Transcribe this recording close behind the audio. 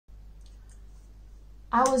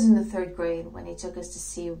I was in the 3rd grade when they took us to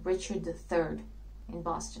see Richard III in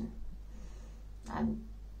Boston.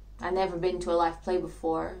 I'd never been to a live play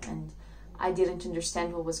before, and I didn't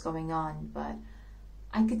understand what was going on, but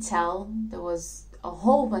I could tell there was a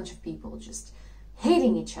whole bunch of people just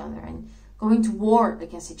hating each other and going to war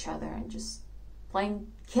against each other and just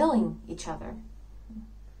killing each other.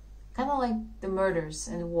 Kind of like the murders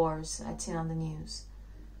and the wars I'd seen on the news.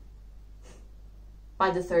 By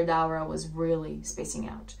the 3rd hour, I was really spacing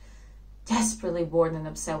out, desperately bored and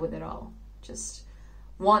upset with it all, just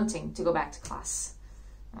wanting to go back to class,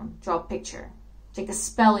 draw a picture, take a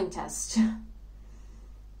spelling test.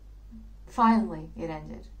 Finally, it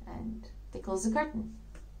ended, and they closed the curtain.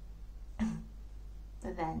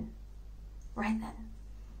 But then, right then,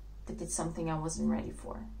 they did something I wasn't ready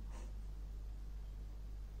for.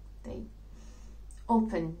 They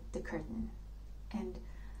opened the curtain, and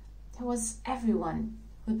there was everyone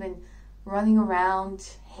who'd been running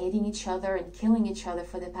around, hating each other and killing each other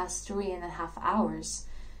for the past 3.5 hours.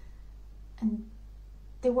 And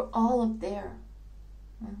they were all up there,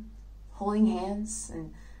 holding hands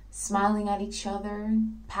and smiling at each other,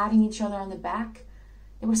 patting each other on the back.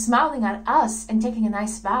 They were smiling at us and taking a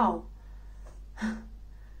nice bow.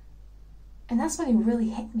 And that's when it really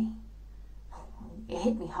hit me. It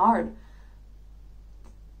hit me hard.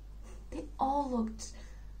 They all looked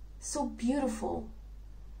so beautiful,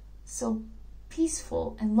 so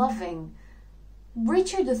peaceful and loving.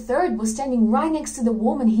 Richard III was standing right next to the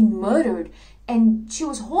woman he'd murdered, and she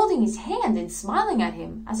was holding his hand and smiling at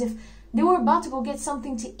him as if they were about to go get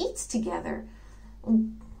something to eat together,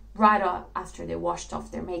 right after they washed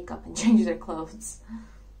off their makeup and changed their clothes.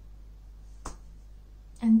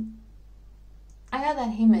 And I had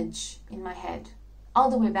that image in my head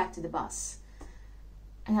all the way back to the bus.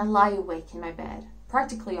 And I lie awake in my bed,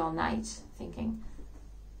 practically all night, thinking,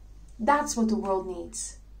 that's what the world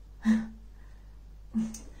needs.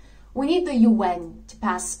 We need the UN to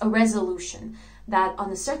pass a resolution that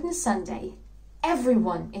on a certain Sunday,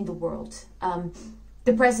 everyone in the world,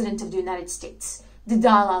 the President of the United States, the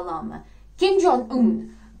Dalai Lama, Kim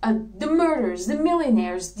Jong-un, the murderers, the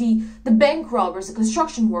millionaires, the bank robbers, the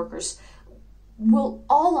construction workers, will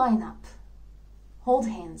all line up, hold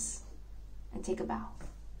hands, and take a bow.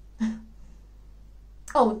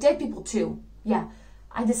 Oh, dead people too. Yeah,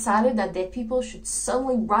 I decided that dead people should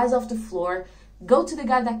suddenly rise off the floor, go to the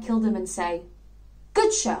guy that killed them and say,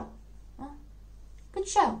 good show. Good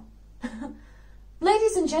show.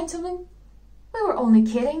 Ladies and gentlemen, we were only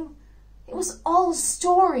kidding. It was all a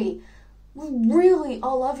story. We really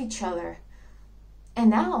all love each other. And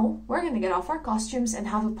now we're going to get off our costumes and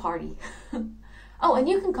have a party. Oh, and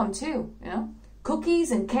you can come too, you know.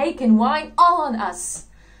 Cookies and cake and wine, all on us.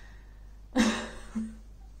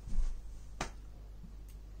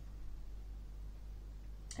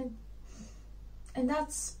 And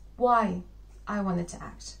that's why I wanted to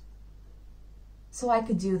act. So I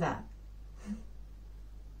could do that.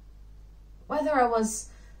 Whether I was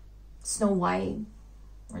Snow White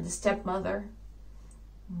or the stepmother,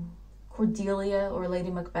 Cordelia or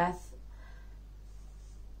Lady Macbeth,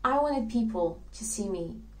 I wanted people to see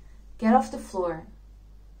me get off the floor,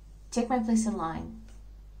 take my place in line,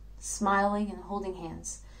 smiling and holding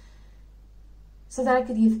hands, so that I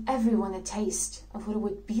could give everyone a taste of what it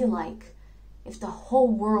would be like if the whole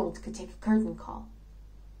world could take a curtain call.